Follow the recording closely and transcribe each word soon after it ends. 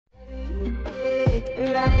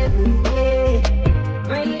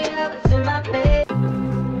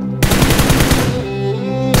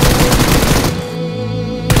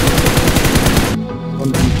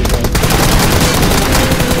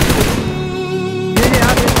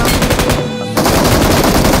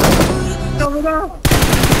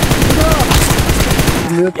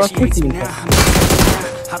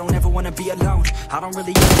I don't ever wanna be alone. I don't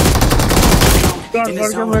really in the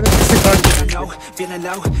zone. Feeling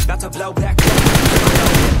low, about to blow back up.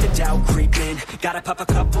 The doubt creeping, gotta pop a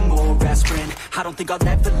couple more aspirin. I don't think I'll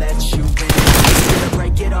ever let you in. Gonna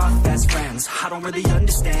break it off as friends. I don't really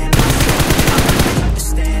understand myself. I don't really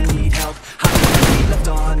understand, need help. I don't wanna be left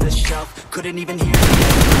on the shelf. Couldn't even hear me.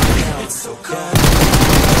 It's so cold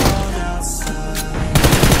outside.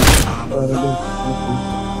 I'm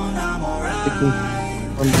alone. I'm alright.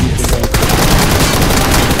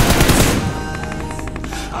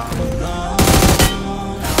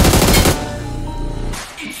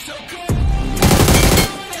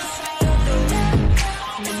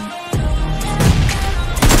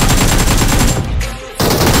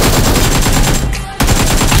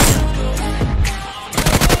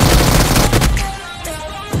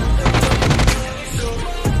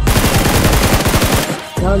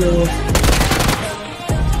 Hello.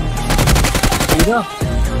 Mira.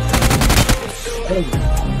 Hey,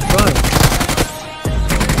 bye.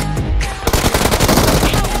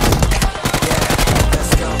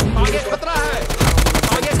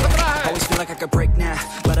 Always feel like I could break now,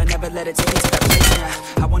 but I never let it take me to that place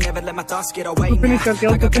now. I won't ever let my thoughts get away now. I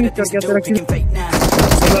got better things to do, we can fake now.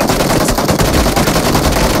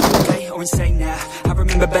 Or insane now. I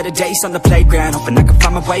remember better days on the playground, hoping I could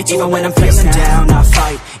find my way. Even when I'm feeling down, I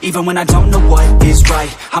fight. Even when I don't know what is right,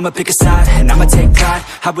 I'ma pick a side and I'ma take pride.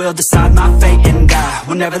 I will decide my fate and I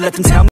will never let them tell me